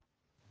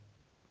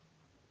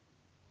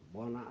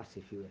Bwana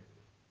asifiwe.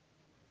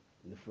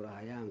 Ni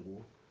furaha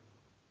yangu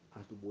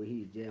asubuhi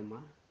hii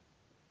njema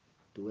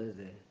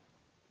tuweze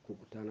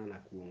kukutana na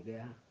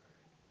kuongea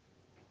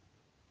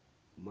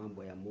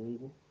mambo ya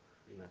Mungu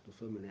na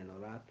tusome neno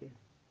lake,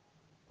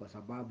 kwa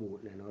sababu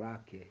neno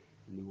lake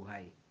ni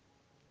uhai.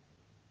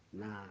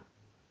 Na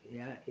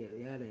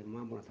yale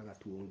mambo nataka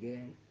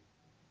tuongee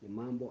ni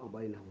mambo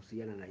ambayo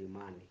inahusiana na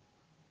imani,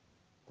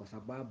 kwa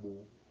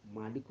sababu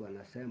maandiko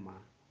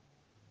yanasema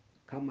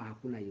kama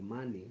hakuna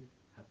imani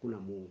hakuna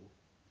Mungu.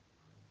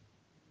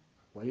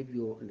 Kwa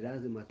hivyo ni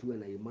lazima tuwe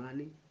na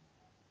imani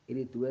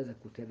ili tuweze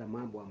kutenda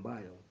mambo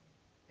ambayo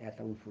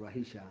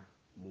yatamfurahisha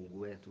Mungu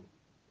wetu.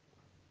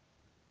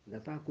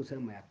 Nataka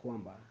kusema ya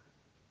kwamba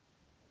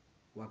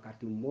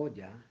wakati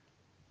mmoja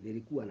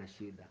nilikuwa na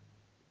shida,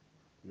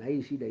 na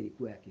hii shida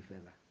ilikuwa ya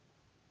kifedha,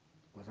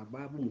 kwa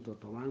sababu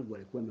mtoto wangu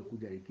alikuwa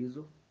amekuja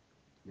likizo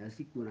na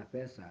sikuwa na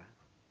pesa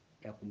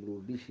ya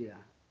kumrudishia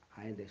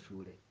aende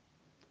shule,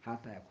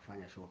 hata ya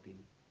kufanya shopping.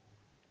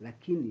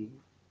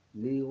 Lakini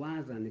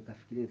niliwaza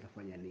nikafikiria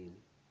nitafanya nini,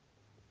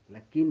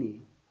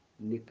 lakini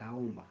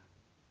nikaomba.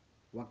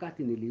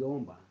 Wakati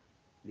niliomba,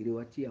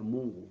 niliwachia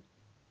Mungu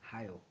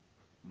hayo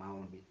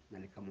maombi na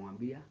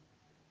nikamwambia,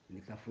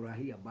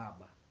 nitafurahia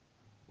Baba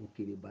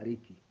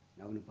ukinibariki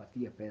na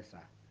unipatie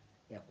pesa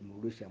ya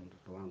kumrudisha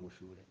mtoto wangu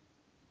shule.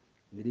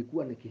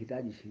 Nilikuwa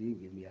nikihitaji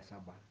shilingi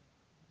 700.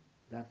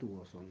 That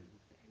was on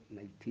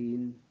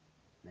 1991.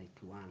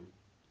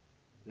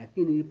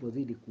 Lakini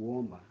nilipozidi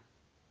kuomba,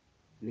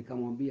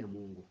 nikamwambia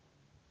Mungu,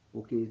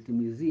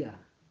 ukinitimizia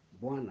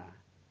Bwana,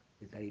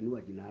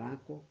 nitainua jina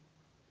lako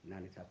na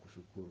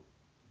nitakushukuru.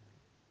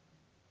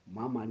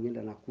 Mama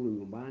alienda Nakuru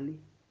nyumbani,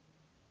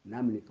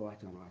 nami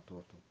nikawacha na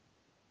watoto.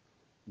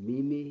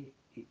 Mimi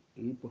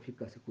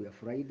ilipofika siku ya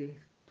Friday,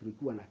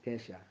 tulikuwa na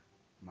kesha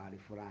mahali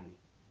fulani,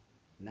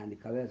 na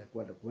nikaweza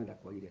kwenda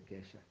kwa ile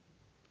kesha.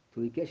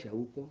 Tulikesha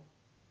huko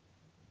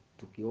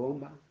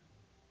tukiomba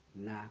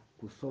na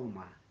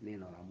kusoma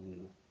neno la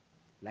Mungu.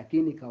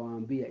 Lakini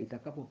nikawaambia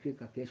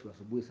itakapofika kesho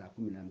asubuhi saa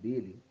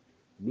 12,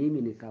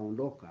 mimi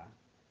nitaondoka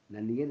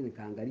na niende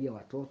nikaangalia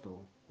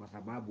watoto, kwa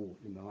sababu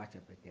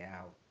nimewacha peke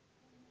yao.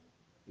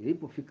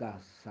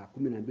 Ilipofika saa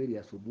 12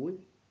 asubuhi,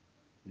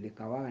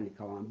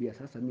 nikawaambia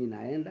sasa mimi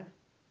naenda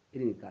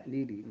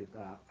ili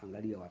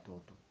nikaangalia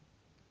watoto.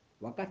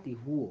 Wakati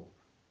huo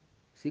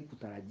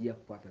sikutarajia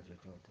kupata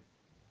chochote,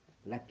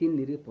 lakini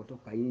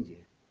nilipotoka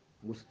nje,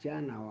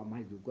 msichana wa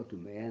mahali tulikuwa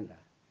tumeenda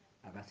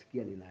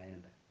akasikia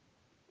ninaenda.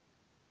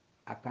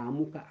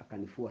 Akaamuka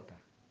akanifuata,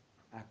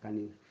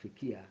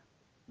 akanifikia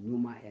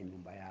nyuma ya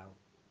nyumba yao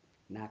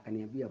na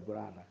akaniambia,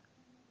 brother,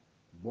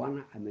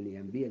 Bwana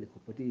ameniambia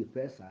nikupatie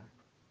pesa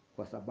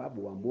kwa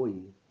sababu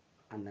Wamboi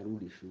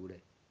anarudi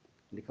shule.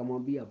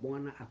 Nikamwambia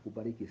Bwana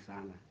akubariki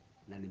sana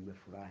na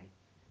nimefurahi.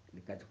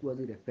 Nikachukua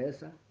zile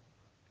pesa,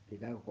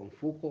 nikaweka kwa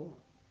mfuko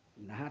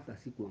na hata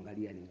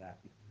sikuangalia ni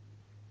ngapi.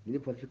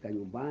 Nilipofika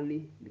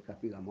nyumbani,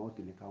 nikapiga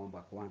magoti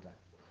nikaomba kwanza.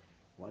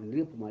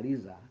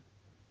 Nilipomaliza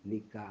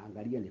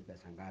nikaangalia ni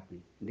pesa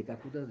ngapi.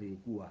 Nikakuta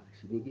zilikuwa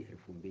shilingi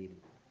 2000.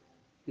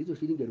 Hizo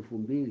shilingi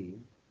 2000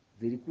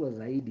 zilikuwa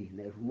zaidi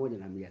na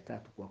 1300,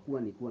 kwa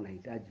kuwa nilikuwa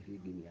nahitaji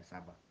shilingi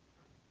 700.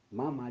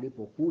 Mama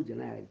alipokuja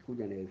naye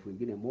alikuja na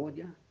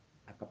 1100,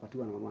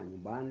 akapatiwa na mama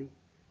nyumbani,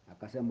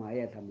 akasema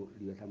yeye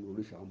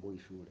atamrudisha Wamboi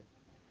shule.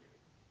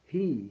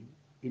 Hii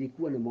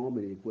ilikuwa ni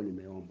maombi nilikuwa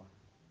nimeomba,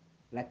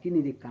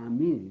 lakini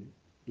nikaamini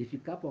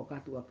ifikapo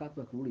wakati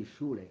wa kurudi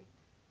shule,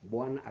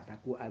 Bwana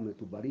atakuwa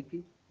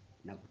ametubariki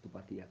na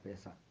kutupatia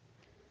pesa.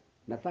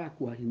 Nataka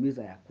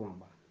kuwahimiza ya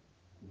kwamba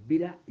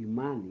bila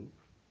imani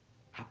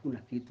hakuna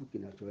kitu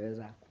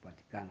kinachoweza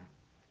kupatikana.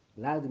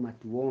 Lazima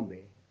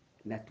tuombe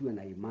na tuwe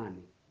na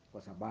imani,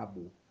 kwa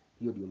sababu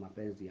hiyo ndio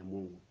mapenzi ya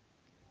Mungu.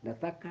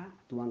 Nataka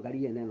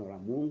tuangalie neno la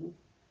Mungu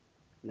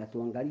na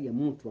tuangalie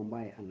mtu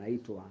ambaye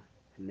anaitwa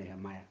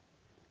Nehemia.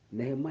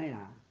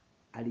 Nehemia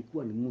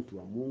alikuwa ni mtu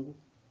wa Mungu,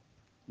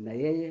 na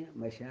yeye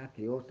maisha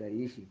yake yote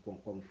aliishi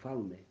kwa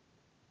mfalme,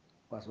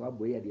 kwa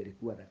sababu yeye ndiye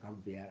alikuwa the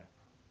cupbearer.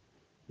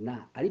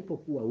 Na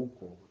alipokuwa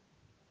huko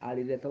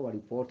aliletewa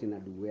ripoti na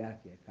ndugu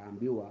yake,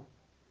 kaambiwa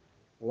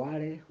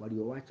wale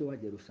walioachwa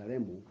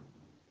Yerusalemu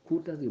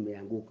kuta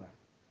zimeanguka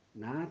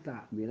na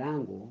hata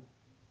milango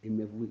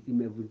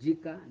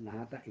imevunjika na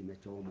hata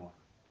imechomwa.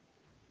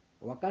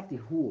 Wakati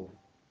huo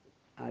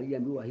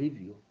aliambiwa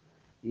hivyo,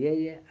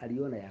 yeye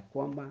aliona ya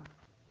kwamba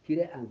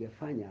kile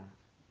angefanya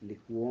ni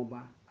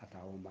kuomba,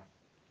 ataomba.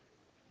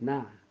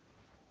 Na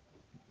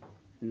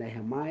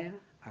Nehemia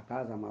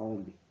akaanza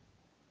maombi.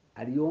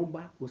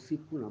 Aliomba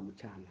usiku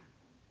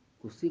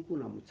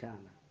na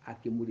mchana,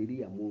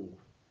 akimulilia Mungu,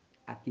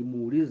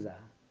 akimuuliza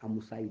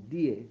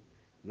amsaidie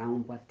na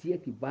ampatie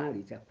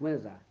kibali cha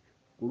kuweza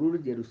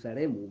kurudi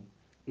Yerusalemu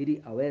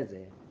ili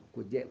aweze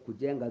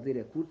kujenga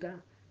zile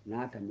kuta na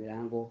hata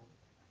milango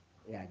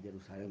ya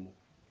Yerusalemu.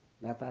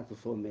 Nataka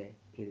tusome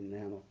hili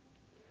neno.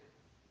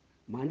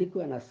 Maandiko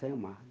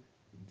yanasema,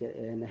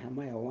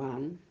 Nehemia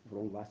 1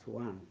 from verse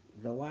 1.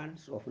 The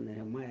words of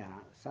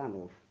Nehemiah son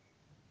of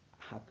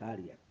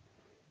Hakaliah,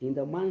 In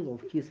the month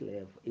of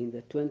Kislev, in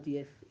the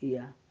 20th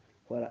year,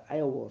 where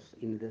I was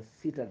in the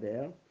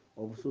citadel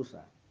of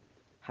Susa,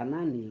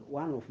 Hanani,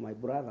 one of my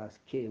brothers,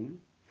 came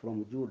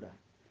from Judah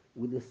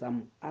with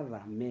some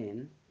other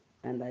men,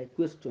 and I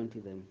questioned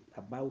them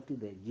about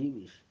the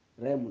Jewish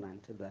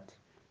remnant that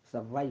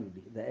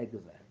survived the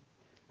exile,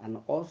 and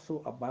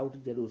also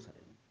about Jerusalem.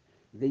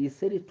 They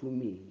said to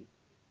me,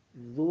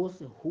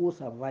 those who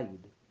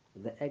survived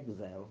the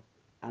exile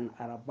and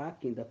are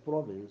back in the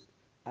province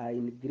are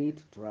in great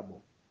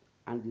trouble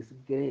and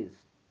disgrace.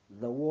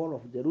 The wall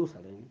of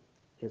Jerusalem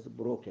is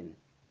broken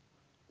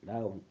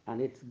down,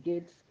 and its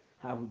gates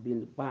have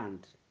been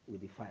burned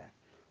with fire.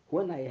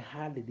 When I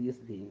heard these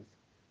things,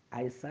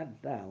 I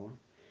sat down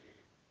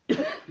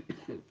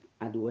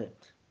and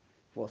wept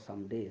for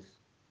some days.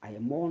 I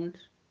mourned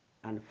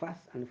and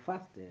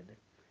fasted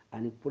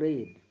and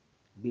prayed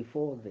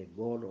before the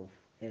God of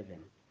heaven.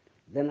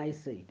 Then I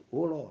said, O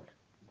Lord,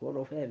 God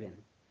of heaven,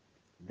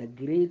 the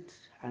great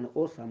and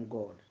awesome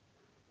God,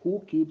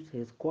 who keeps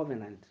his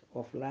covenant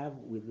of love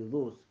with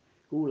those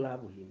who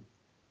love him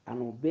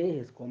and obey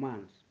his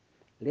commands,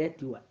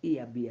 let your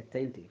ear be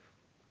attentive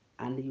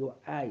and your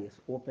eyes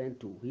open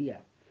to hear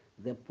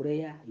the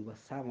prayer your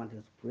servant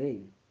is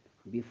praying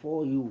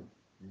before you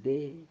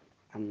day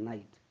and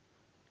night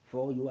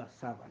for your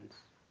servants,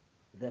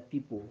 the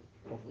people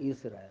of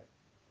Israel.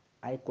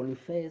 I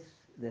confess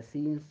the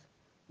sins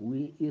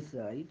we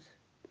Israelites,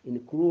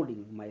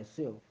 including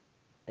myself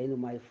and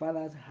my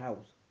father's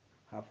house,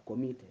 have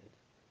committed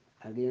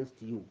against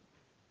you.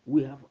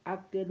 We have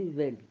acted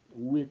very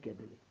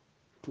wickedly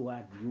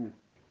toward you.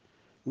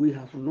 We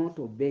have not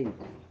obeyed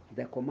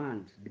the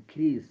commands,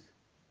 decrees,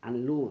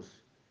 and laws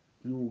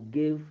you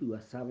gave your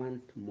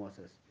servant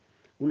Moses.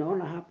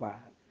 Unaona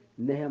hapa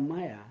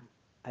Nehemia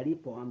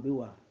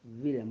alipoambiwa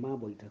vile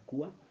mambo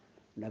itakuwa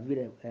na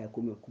vile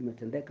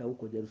kumetendeka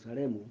huko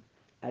Yerusalemu,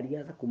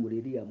 alianza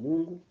kumlilia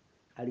Mungu,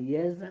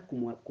 aliweza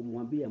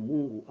kumwambia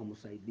Mungu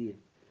amsaidie,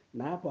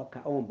 na hapo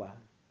akaomba,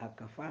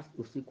 akafast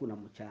usiku na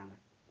mchana.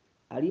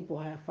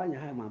 Alipofanya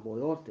haya mambo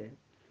yote,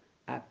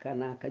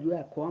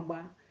 akajua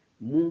kwamba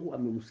Mungu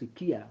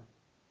amemsikia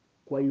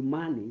kwa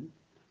imani.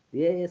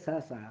 Yeye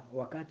sasa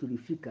wakati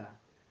ulifika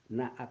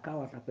na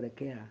akawa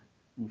atapelekea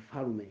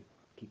mfalme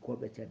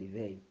kikombe cha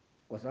divai,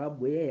 kwa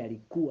sababu yeye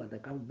alikuwa the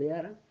cup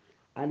bearer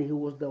and he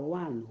was the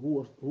one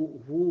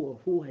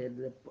who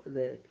had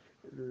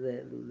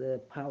the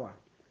power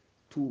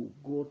to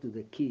go to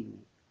the king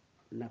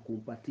na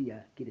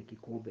kumpatia kile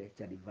kikombe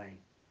cha divai.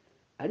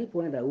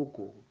 Alipoenda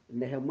huko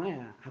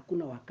Nehemia,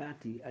 hakuna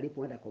wakati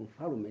alipoenda kwa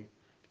mfalme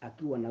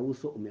akiwa na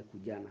uso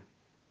umekujana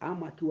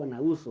ama akiwa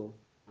na uso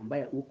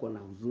ambaye uko na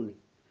huzuni.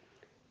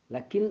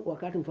 Lakini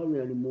wakati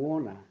mfalme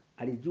alimuona,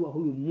 alijua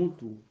huyu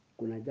mtu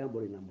kuna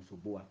jambo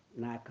linamsumbua,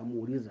 na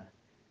akamuuliza,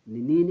 ni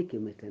nini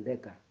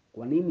kimetendeka?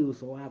 Kwa nini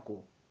uso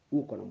wako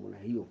uko namna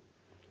hiyo?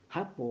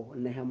 Hapo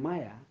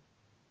Nehemia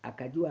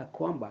akajua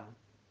kwamba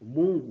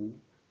Mungu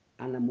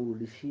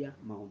anamrudishia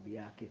maombi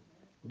yake.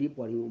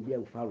 Ndipo alimwambia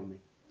mfalme,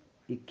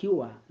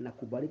 ikiwa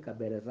nakubalika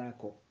mbele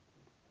zako,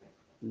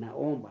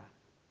 naomba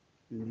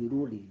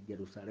nirudi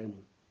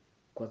Yerusalemu,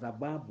 kwa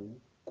sababu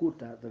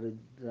kuta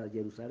za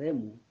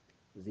Yerusalemu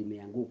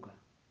zimeanguka,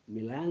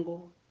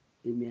 milango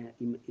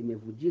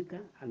imevujika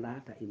na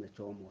hata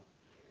imechomwa.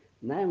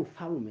 Naye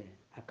mfalme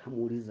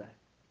akamuuliza,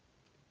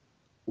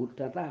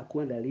 utataka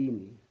kwenda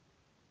lini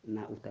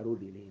na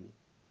utarudi lini?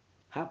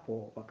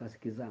 Hapo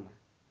wakasikizana,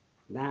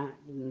 na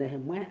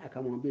Nehemia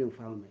akamwambia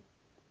mfalme,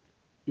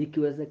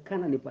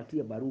 ikiwezekana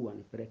nipatie barua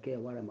nipelekee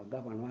wale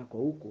magavana wako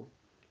huko,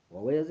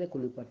 waweze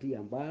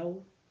kunipatia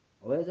mbao,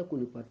 waweze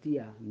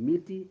kunipatia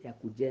miti ya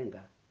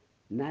kujenga.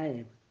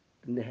 Naye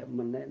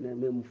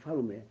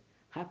mfalme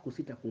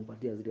hakusita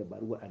kumpatia zile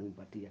barua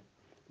alimpatia,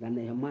 na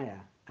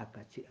Nehemia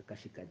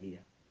akashika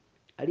njia.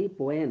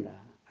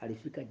 Alipoenda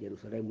alifika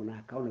Yerusalemu na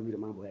akaona vile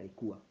mambo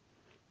yalikuwa.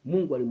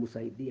 Mungu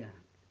alimsaidia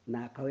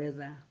na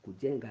akaweza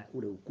kujenga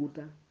ule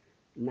ukuta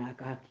na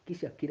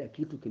akahakikisha kila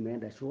kitu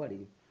kimeenda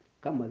shwari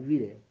kama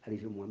vile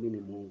alivyomwamini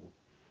Mungu.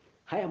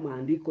 Haya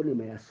maandiko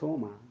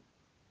nimeyasoma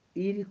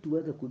ili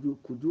tuweze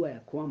kujua ya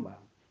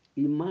kwamba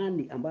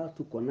imani ambayo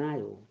tuko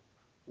nayo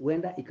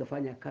huenda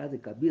ikafanya kazi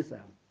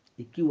kabisa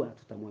ikiwa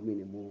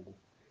tutamwamini Mungu.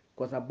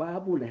 Kwa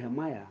sababu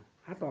Nehemia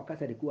hata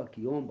wakati alikuwa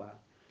akiomba,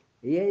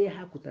 yeye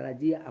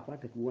hakutarajia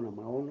apate kuona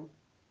maono,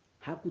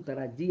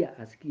 hakutarajia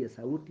asikie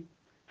sauti,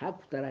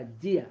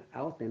 hakutarajia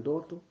aote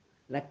ndoto,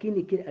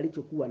 lakini kile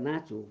alichokuwa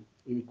nacho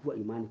ilikuwa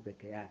imani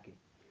peke yake.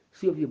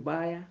 Sio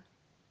vibaya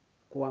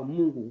kwa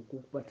Mungu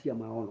kukupatia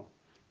maono,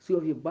 sio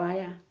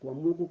vibaya kwa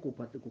Mungu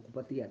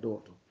kukupatia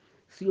ndoto,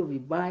 sio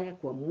vibaya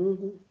kwa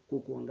Mungu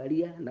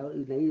kukuangalia na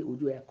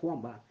ujue ya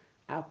kwamba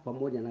hapo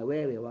pamoja na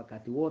wewe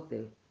wakati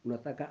wote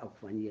unataka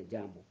akufanyie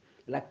jambo.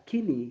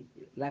 Lakini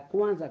la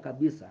kwanza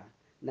kabisa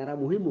na la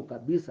muhimu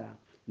kabisa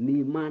ni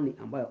imani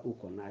ambayo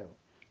uko nayo,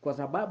 kwa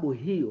sababu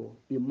hiyo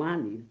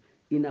imani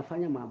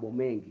inafanya mambo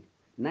mengi,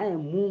 naye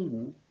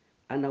Mungu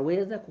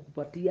anaweza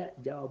kukupatia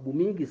jawabu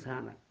mingi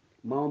sana.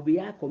 Maombi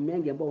yako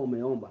mengi ambayo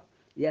umeomba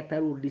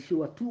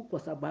yatarudishiwa tu kwa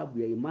sababu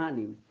ya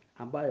imani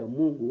ambayo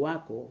Mungu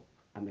wako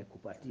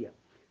amekupatia.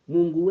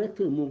 Mungu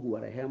wetu ni Mungu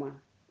wa rehema,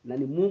 na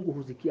ni Mungu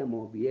husikia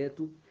maombi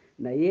yetu,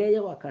 na yeye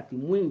wakati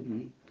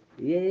mwingi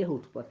yeye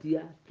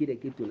hutupatia kile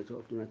kitu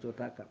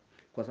tunachotaka,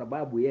 kwa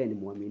sababu yeye ni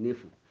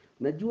mwaminifu.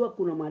 Najua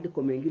kuna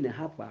maandiko mengine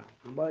hapa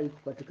ambayo iko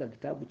katika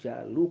kitabu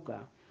cha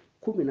Luka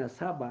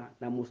 17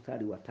 na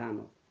mstari wa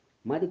 5.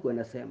 Maandiko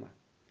yanasema,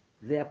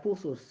 the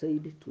apostle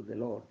said to the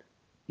Lord,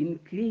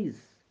 increase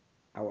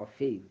our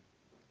faith.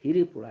 He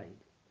replied,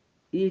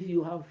 if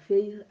you have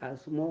faith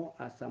as small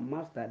as a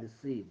mustard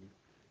seed,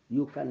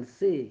 you can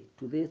say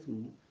to this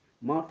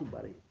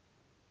mulberry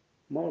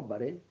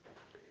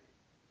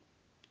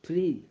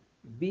tree,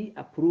 be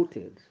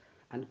uprooted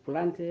and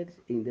planted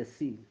in the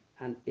sea,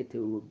 and it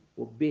will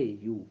obey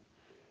you.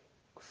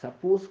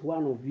 Suppose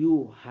one of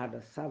you had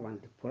a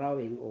servant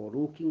plowing or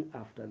looking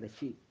after the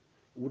sheep.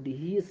 Would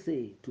he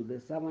say to the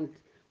servant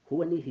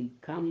when he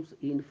comes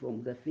in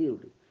from the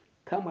field,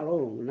 come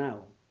along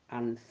now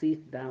and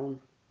sit down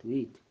to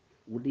eat?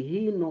 Would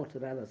he not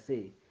rather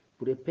say,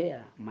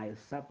 prepare my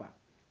supper,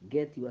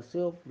 get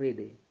yourself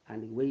ready,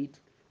 and wait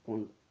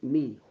on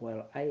me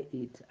while I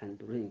eat and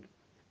drink?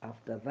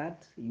 After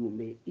that you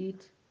may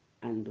eat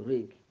and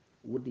drink.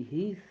 Would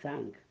he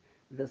thank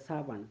the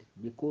servant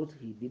because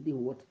he did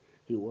what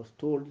he was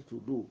told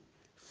to do?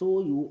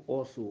 So you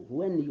also,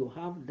 when you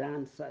have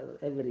done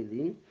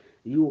everything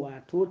you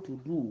are told to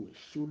do,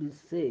 should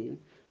say,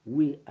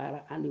 we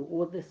are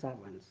unworthy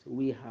servants,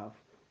 we have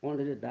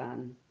only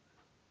done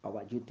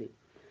our duty.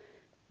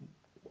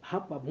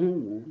 Hapa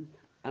Mungu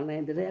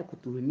anaendelea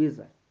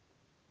kutuhimiza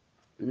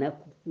na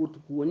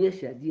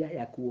kuonyesha njia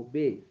ya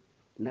kuobey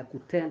na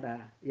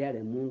kutenda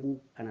yale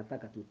Mungu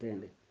anataka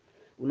tutende.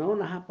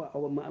 Unaona hapa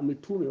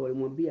mitume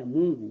walimwambia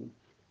Mungu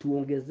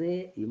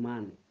tuongezee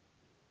imani,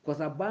 kwa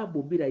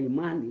sababu bila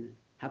imani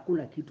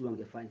hakuna kitu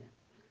wangefanya.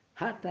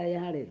 Hata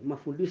yale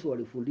mafundisho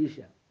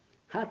walifundisha,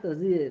 hata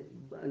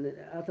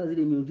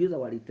zile miujiza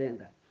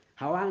walitenda,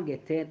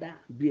 hawangetenda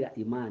bila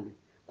imani,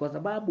 kwa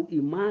sababu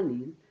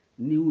imani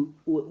ni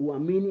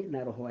uamini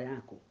na roho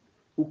yako.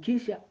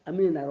 Ukisha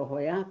amini na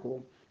roho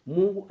yako,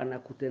 Mungu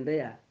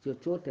anakutendea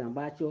chochote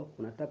ambacho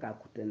unataka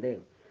akutendee.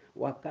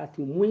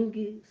 Wakati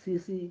mwingi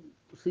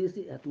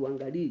sisi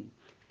hatuangalii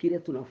kile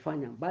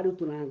tunafanya, bali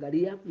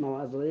tunaangalia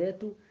mawazo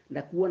yetu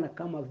na kuona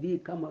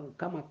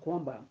kama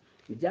kwamba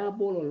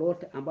jambo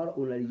lolote ambalo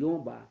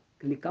unaliomba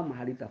ni kama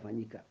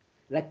halitafanyika.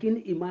 Lakini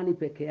imani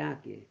peke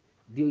yake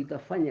ndio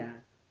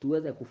itafanya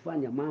tuweze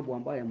kufanya mambo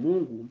ambayo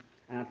Mungu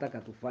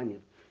anataka tufanye.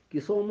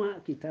 Kisoma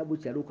kitabu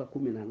cha Luka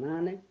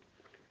 18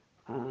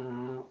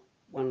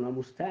 na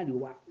mstari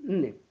wa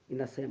 4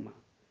 inasema,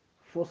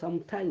 for some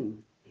time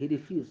he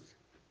refused.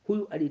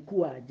 Huyu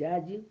alikuwa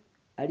jaji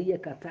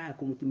aliyekataa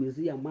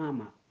kumtimizia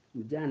mama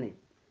mjane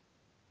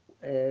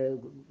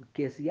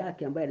kesi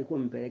yake ambaye alikuwa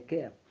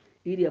mpelekea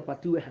ili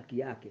apatiwe haki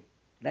yake,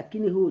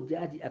 lakini huyu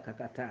jaji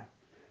akakataa.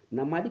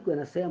 Na maandiko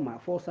yanasema,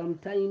 for some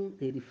time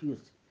he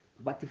refused,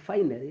 but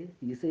finally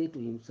he said to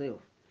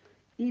himself,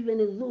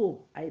 even though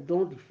I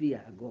don't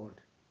fear God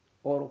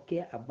or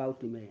care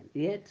about men,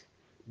 yet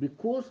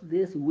because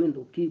this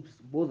widow keeps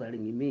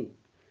bothering me,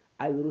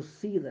 I will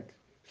see that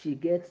she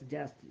gets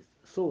justice,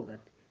 so that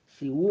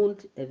she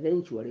won't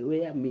eventually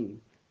wear me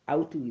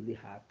out with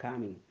her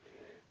coming.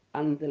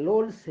 And the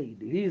Lord said,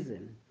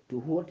 listen to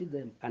what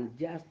the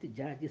unjust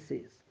judge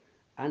says,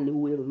 and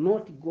will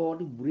not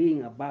God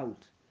bring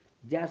about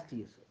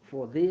justice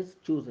for these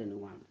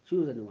chosen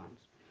ones,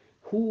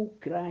 who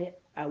cry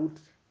out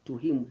to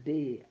him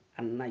day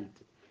and night?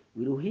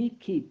 Will he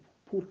keep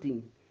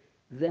putting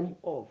them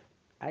off?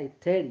 I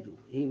tell you,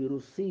 he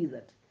will see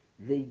that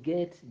they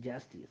get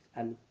justice,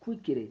 and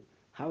quickly.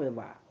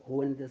 However,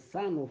 when the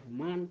Son of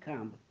Man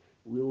comes,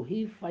 will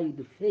he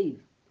find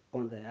faith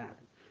on the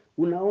earth?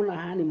 Unaona,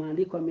 hani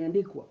maandiko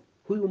ameandikwa.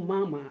 Huyu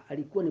mama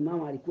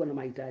alikuwa na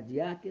mahitaji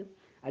yake,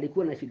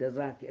 alikuwa na shida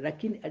zake,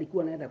 lakini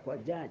alikuwa anaenda kwa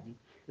jaji,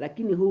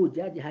 lakini huyu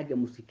jaji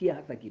hagemsikia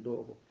hata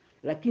kidogo.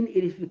 Lakini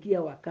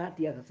ilifikia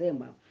wakati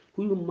akasema,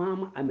 huyu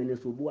mama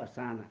amenisubua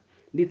sana,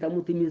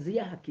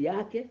 nitamtimizia haki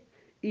yake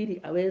ili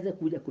aweze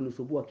kuja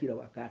kunisubua kila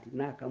wakati,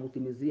 na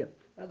akamtimizia.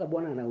 Sasa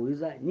Bwana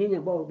anauliza, nyinyi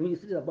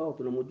ambao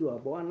tunamjua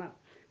Bwana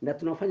na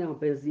tunafanya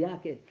mapenzi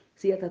yake,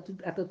 si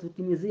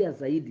atatutimizia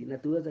zaidi na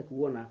tuweze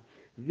kuona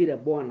vile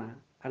Bwana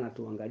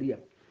anatuangalia?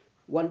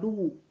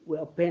 Wandugu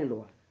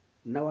wapendwa,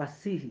 na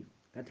wasihi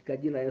katika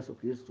jina la Yesu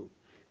Kristo,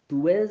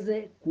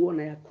 tuweze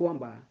kuona ya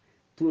kwamba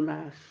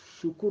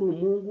tunashukuru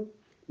Mungu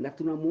na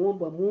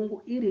tunamuomba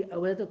Mungu ili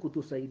aweze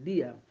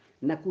kutusaidia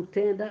na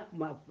kutenda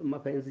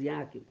mapenzi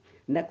yake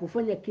na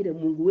kufanya kile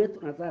Mungu wetu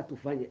anataka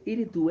tufanye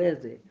ili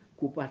tuweze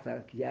kupata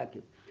haki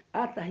yake.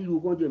 Hata hii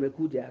ugonjwa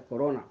imekuja ya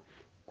corona,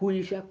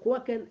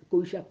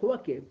 kuisha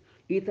kwake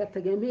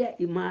itategemea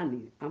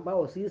imani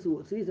ambao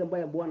sisi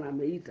ambaye Bwana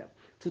ameita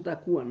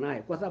tutakuwa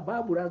naye, kwa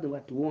sababu lazima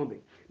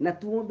tuombe na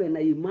tuombe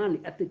na imani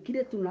ati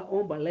kile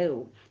tunaomba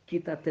leo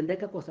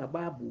kitatendeka, kwa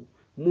sababu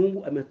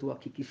Mungu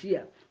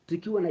ametuhakikishia.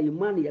 Tukiwa na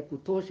imani ya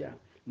kutosha,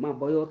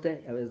 mambo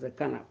yote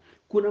yawezekana.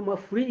 Kuna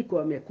mafuriko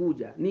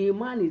yamekuja, ni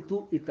imani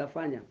tu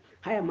itafanya.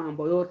 haya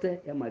mambo yote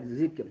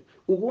yamalizike.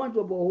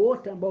 Ugonjwa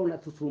wowote ambao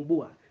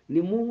unatusumbua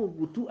ni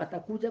Mungu tu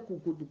atakuja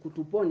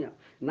kutuponya,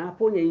 na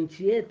aponye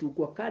nchi yetu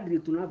kwa kadri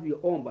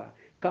tunavyoomba,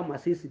 kama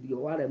sisi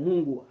ndio wale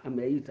Mungu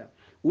ameita.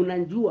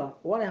 Unajua,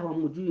 wale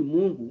hawamjui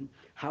Mungu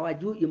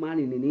hawajui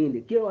imani ni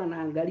nini. Kile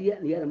wanaangalia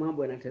ni yale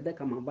mambo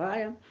yanatendeka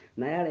mabaya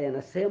na yale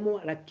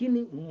yanasemwa,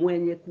 lakini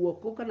mwenye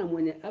kuokoka na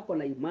mwenye ako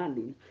na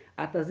imani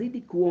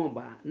atazidi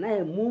kuomba,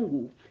 naye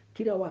Mungu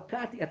kila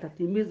wakati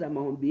atatimiza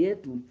maombi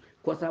yetu,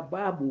 kwa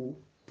sababu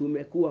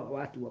tumekuwa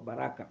watu wa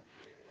baraka.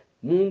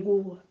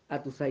 Mungu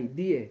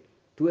atusaidie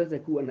tuweze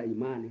kuwa na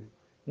imani.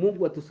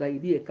 Mungu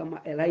atusaidie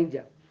kama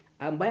Elijah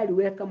ambaye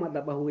aliweka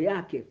madhabahu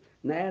yake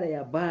na yale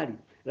ya Baali,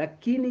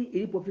 lakini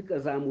ilipofika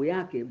zamu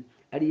yake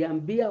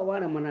aliambia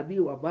wale manabii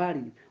wa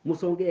Baali,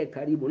 msongee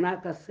karibu, na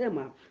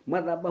akasema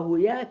madhabahu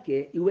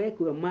yake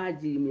iwekwe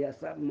maji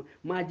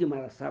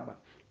mara 7.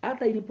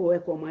 Hata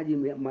ilipowekwa maji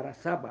mara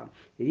 7,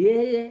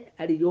 yeye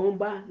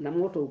aliomba na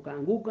moto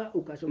ukaanguka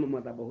ukachoma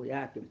madhabahu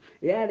yake.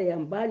 Yale ya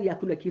Baali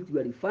hakuna kitu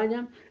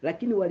walifanya,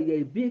 lakini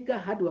waliaibika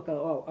hadi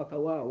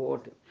wakauawa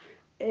wote.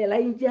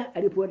 Elijah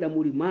alipoenda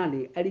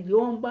mlimani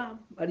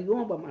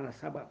aliomba mara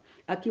 7,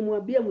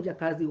 akimwambia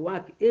mjakazi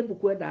wake, hebu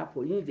kwenda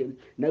hapo nje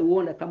na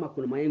uone kama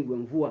kuna mawingu ya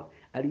mvua.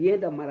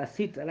 Alienda mara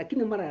 6,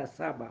 lakini mara ya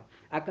 7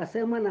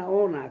 akasema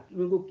naona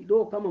wingu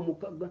kidogo kama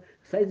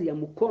saizi ya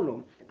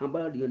mkono,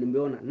 ambayo ndio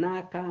nimeona. Na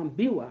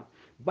akaambiwa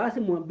basi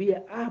mwambie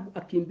Ahabu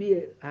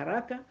akimbie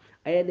haraka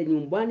aende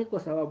nyumbani kwa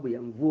sababu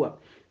ya mvua.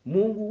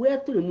 Mungu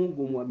wetu ni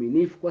Mungu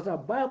mwaminifu, kwa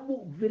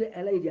sababu vile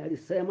Elijah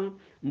alisema,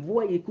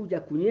 mvua ilikuja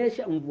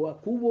kunyesha, mvua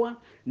kubwa,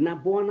 na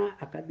Bwana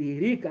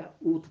akadhihirika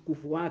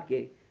utukufu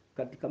wake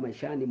katika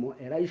maishani mwa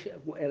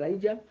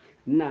Elijah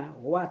na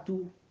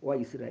watu wa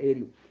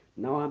Israeli.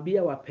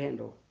 Nawaambia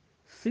wapendo,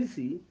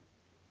 sisi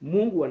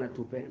Mungu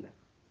anatupenda,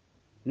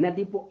 na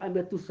ndipo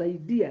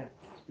ametusaidia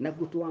na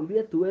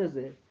kutuambia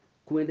tuweze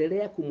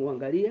kuendelea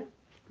kumwangalia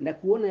na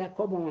kuona ya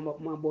kwamba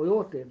mambo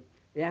yote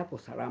yako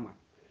salama.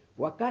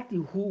 Wakati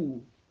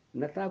huu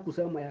nataka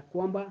kusema ya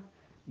kwamba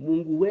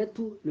Mungu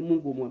wetu ni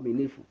Mungu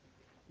mwaminifu,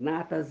 na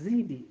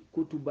atazidi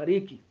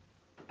kutubariki,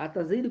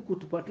 atazidi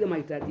kutupatia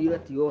mahitaji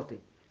yetu yote,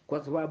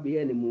 kwa sababu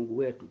yeye ni Mungu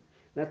wetu.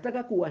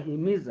 Nataka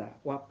kuwahimiza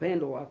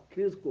wapendo wa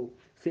Kristo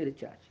City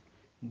Church,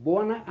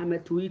 Bwana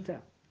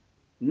ametuita,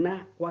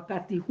 na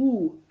wakati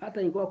huu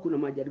hata ingawa kuna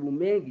majaribu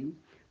mengi,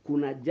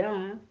 kuna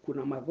njaa,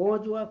 kuna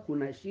magonjwa,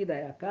 kuna shida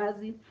ya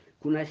kazi,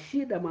 kuna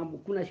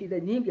shida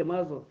nyingi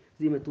ambazo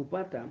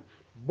zimetupata,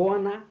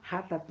 Bwana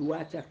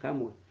hatatuacha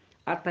kamwe.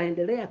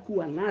 Ataendelea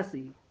kuwa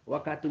nasi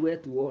wakati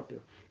wetu wote,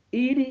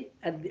 ili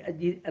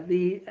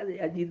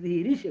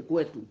ajidhihirishe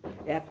kwetu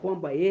ya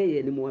kwamba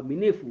yeye ni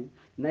mwaminifu,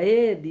 na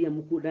yeye ndiye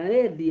mkuu, na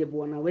yeye ndiye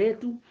Bwana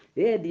wetu,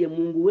 yeye ndiye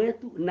Mungu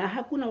wetu, na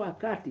hakuna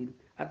wakati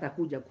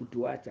atakuja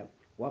kutuacha.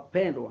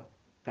 Wapendwa,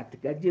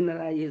 katika jina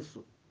la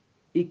Yesu,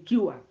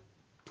 ikiwa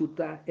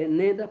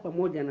tutaenenda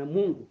pamoja na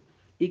Mungu,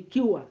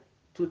 ikiwa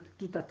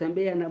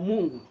tutatembea na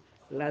Mungu,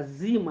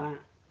 lazima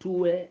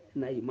tuwe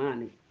na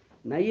imani,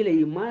 na ile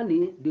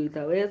imani ndio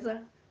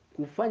itaweza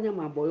kufanya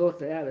mambo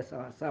yote yawe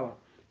sawa sawa,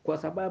 kwa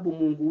sababu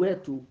Mungu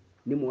wetu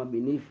ni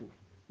mwaminifu,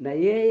 na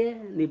yeye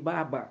ni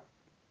baba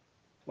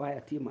wa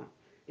yatima,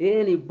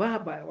 yeye ni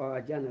baba wa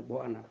wajane.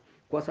 Bwana,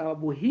 kwa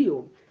sababu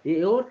hiyo,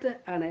 yeyote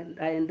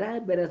aendaye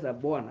mbele za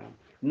Bwana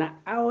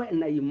na awe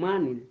na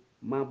imani,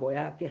 mambo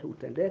yake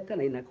hutendeka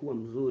na inakuwa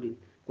mzuri,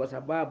 kwa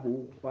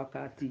sababu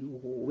wakati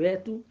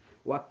wetu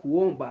wa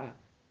kuomba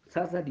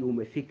sasa ndio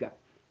umefika.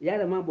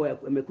 Yale mambo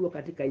yamekuwa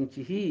katika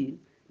nchi hii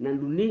na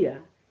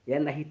dunia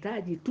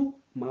yanahitaji tu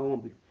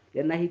maombi,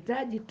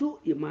 yanahitaji tu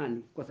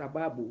imani, kwa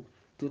sababu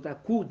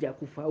tutakuja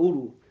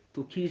kufaulu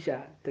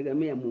tukisha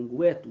tegemea Mungu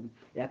wetu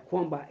ya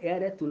kwamba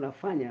yale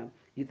tunafanya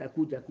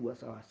itakuja kuwa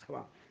sawa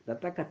sawa.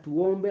 Nataka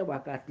tuombe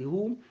wakati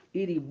huu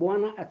ili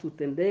Bwana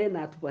atutendee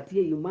na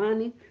atupatie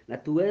imani, na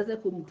tuweze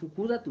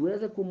kumtukuza,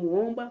 tuweze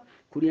kumuomba,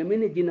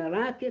 kuliamini jina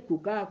lake,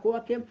 kukaa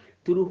kwake.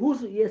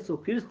 Turuhusu Yesu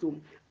Kristo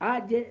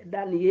aje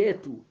ndani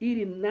yetu,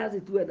 ili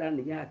nazi tuwe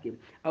ndani yake,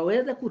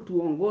 aweze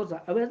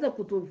kutuongoza, aweze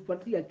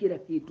kutupatia kila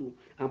kitu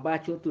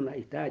ambacho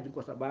tunahitaji,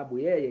 kwa sababu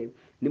yeye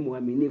ni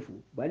mwaminifu.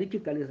 Bariki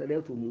kanisa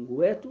letu Mungu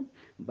wetu,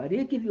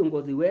 bariki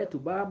viongozi wetu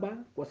Baba,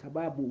 kwa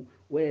sababu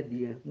wewe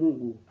ndiye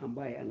Mungu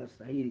ambaye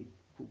anastahili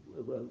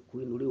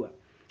kuinuliwa.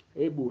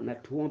 Hebu na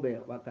tuombe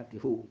wakati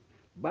huu.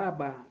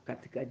 Baba,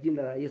 katika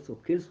jina la Yesu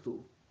Kristo,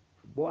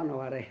 Bwana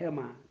wa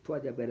rehema,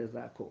 twaja mbele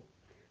zako.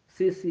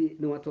 Sisi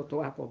ni watoto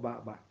wako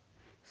Baba,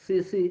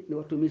 sisi ni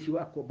watumishi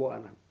wako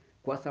Bwana,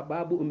 kwa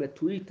sababu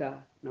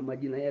umetuita na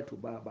majina yetu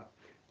Baba.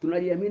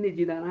 Tunaliamini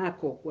jina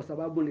lako kwa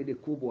sababu ni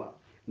kubwa,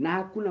 na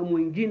hakuna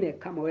mwingine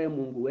kama wewe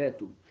Mungu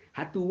wetu.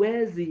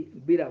 Hatuwezi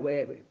bila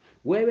wewe.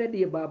 Wewe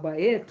ndiye Baba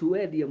yetu,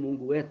 wewe ndiye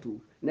Mungu wetu,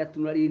 na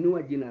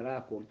tunaliinua jina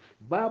lako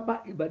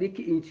Baba.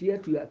 Ibariki nchi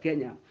yetu ya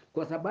Kenya,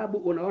 kwa sababu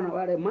unaona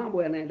wale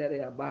mambo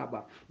yanaendelea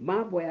Baba,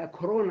 mambo ya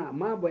corona,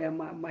 mambo ya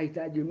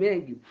mahitaji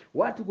mengi,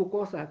 watu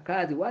kukosa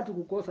kazi, watu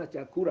kukosa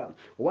chakula,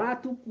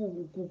 watu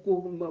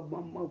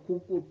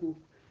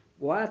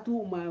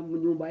watu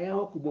nyumba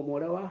yao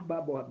kubomolewa,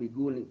 Baba wa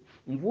mbinguni.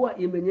 Mvua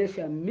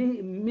imenyesha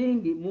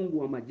mingi, Mungu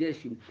wa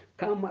majeshi,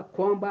 kama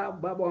kwamba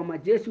Baba wa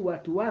majeshi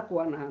watu wako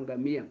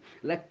wanaangamia,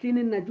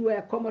 lakini najua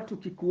ya kwamba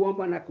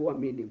tukikuomba na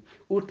kuamini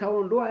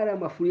utaondoa yale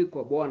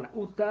mafuriko Bwana,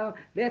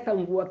 utaleta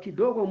mvua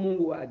kidogo,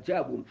 Mungu wa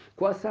ajabu,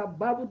 kwa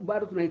sababu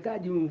bado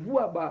tunahitaji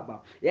mvua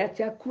Baba ya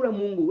chakula,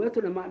 Mungu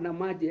wetu, na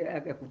maji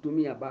ya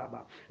kutumia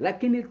Baba,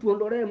 lakini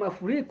tuondolee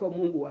mafuriko,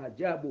 Mungu wa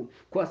ajabu,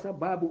 kwa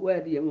sababu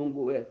wewe ndiye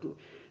Mungu wetu.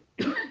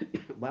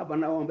 Baba,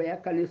 naombea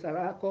kanisa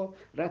lako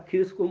la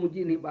Kristo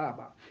mjini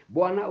Baba.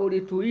 Bwana,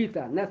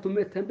 ulituita na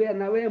tumetembea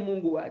na wewe,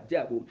 Mungu wa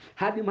ajabu,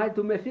 hadi mahali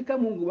tumefika,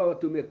 Mungu Baba,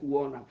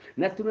 tumekuona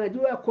na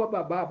tunajua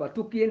kwamba Baba,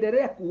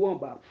 tukiendelea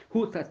kuomba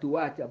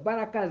hutatuacha.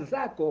 Baraka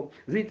zako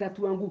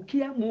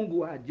zitatuangukia, Mungu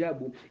wa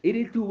ajabu,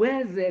 ili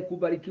tuweze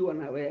kubarikiwa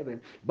na wewe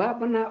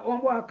Baba.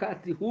 Naomba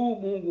wakati huu,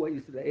 Mungu wa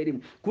Israeli,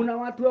 kuna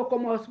watu wako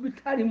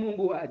mahospitali,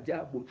 Mungu wa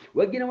ajabu,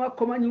 wengine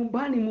wako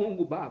manyumbani,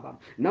 Mungu Baba,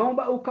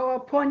 naomba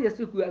ukawaponye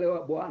siku ya leo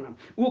Bwana,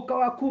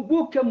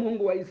 ukawakumbuke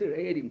Mungu wa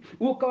Israeli,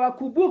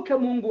 ukawakumbuke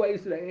Mungu wa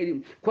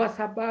Israeli, kwa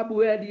sababu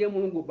wewe ndiye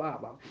Mungu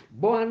Baba.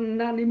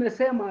 Bwana,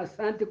 nimesema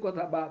asante kwa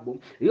sababu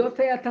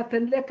yote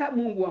yatatendeka,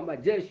 Mungu wa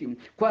majeshi,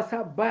 kwa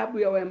sababu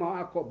ya wema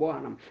wako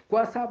Bwana,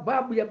 kwa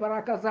sababu ya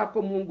baraka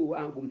zako Mungu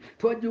wangu.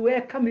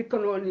 Tujiweka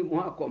mikononi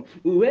mwako,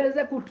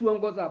 uweze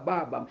kutuongoza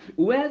Baba,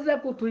 uweze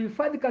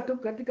kutuhifadhi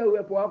katika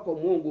uwepo wako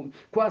Mungu,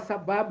 kwa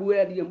sababu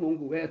wewe ndiye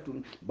Mungu wetu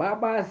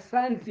Baba.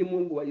 Asante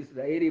Mungu wa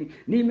Israeli,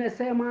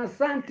 nimesema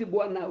asante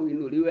Bwana,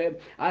 uinuliwe.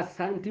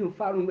 Asante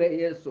mfalme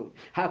Yesu,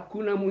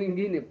 hakuna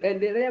mwingine.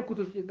 Endelea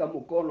kutushika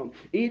mkono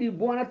ili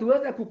Bwana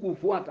tuweze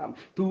kukufuata,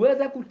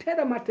 tuweze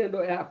kutenda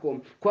matendo yako,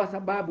 kwa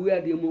sababu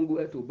wewe ndiye Mungu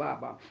wetu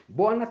Baba.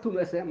 Bwana,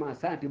 tumesema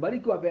asante.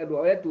 Bariki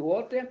wapendwa wetu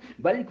wote,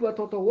 bariki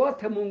watoto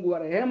wote, Mungu wa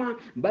rehema,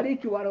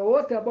 bariki wale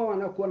wote ambao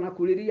wanakuwa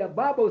nakulilia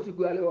Baba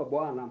usiku ya leo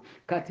Bwana,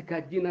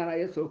 katika jina la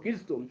Yesu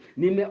Kristo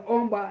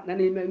nimeomba na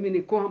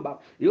nimeamini kwamba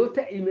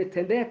yote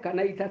imetendeka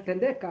na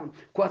itatendeka,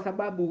 kwa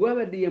sababu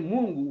wewe ndiye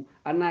Mungu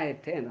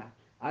anayetenda.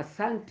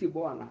 Asante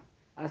Bwana,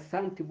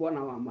 asante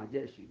Bwana wa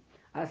majeshi,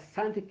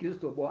 asante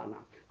Kristo Bwana,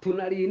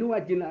 tunaliinua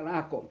jina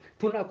lako,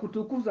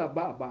 tunakutukuza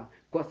Baba,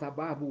 kwa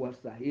sababu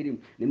wastahili.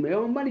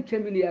 Nimeomba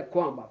nikiamini ya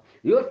kwamba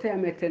yote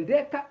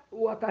yametendeka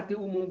wakati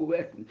huu Mungu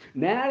wetu,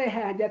 na yale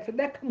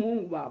hayajatendeka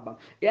Mungu Baba,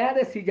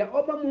 yale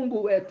sijaomba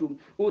Mungu wetu,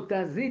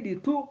 utazidi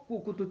tu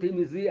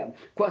kututimizia,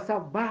 kwa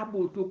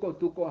sababu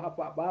tuko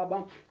hapa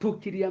Baba,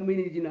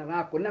 tukiliamini jina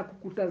lako na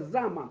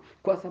kukutazama,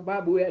 kwa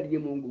sababu wewe ndiye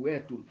Mungu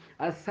wetu.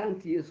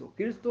 Asante Yesu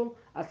Kristo,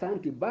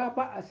 asante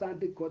Baba,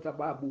 asante kwa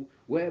sababu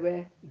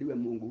wewe ndiwe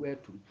Mungu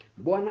wetu.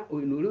 Bwana,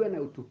 uinuliwe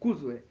na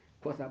utukuzwe,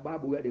 kwa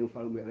sababu wewe ndiye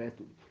mfalme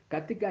wetu.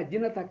 Katika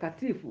jina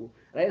takatifu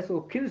la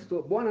Yesu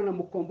Kristo, Bwana na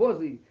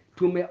mkombozi,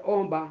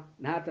 tumeomba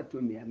na hata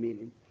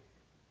tumeamini.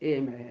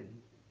 Amen.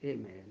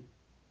 Amen.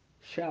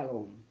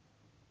 Shalom.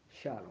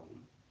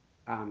 Shalom.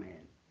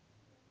 Amen.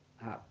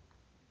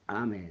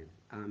 Amen.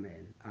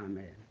 Amen.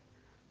 Amen.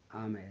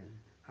 Amen.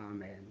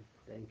 Amen.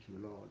 Thank you,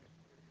 Lord.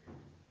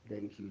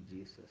 Thank you,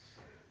 Jesus.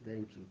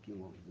 Thank you,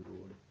 King of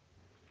glory.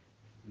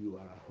 You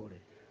are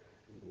holy.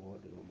 You are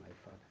the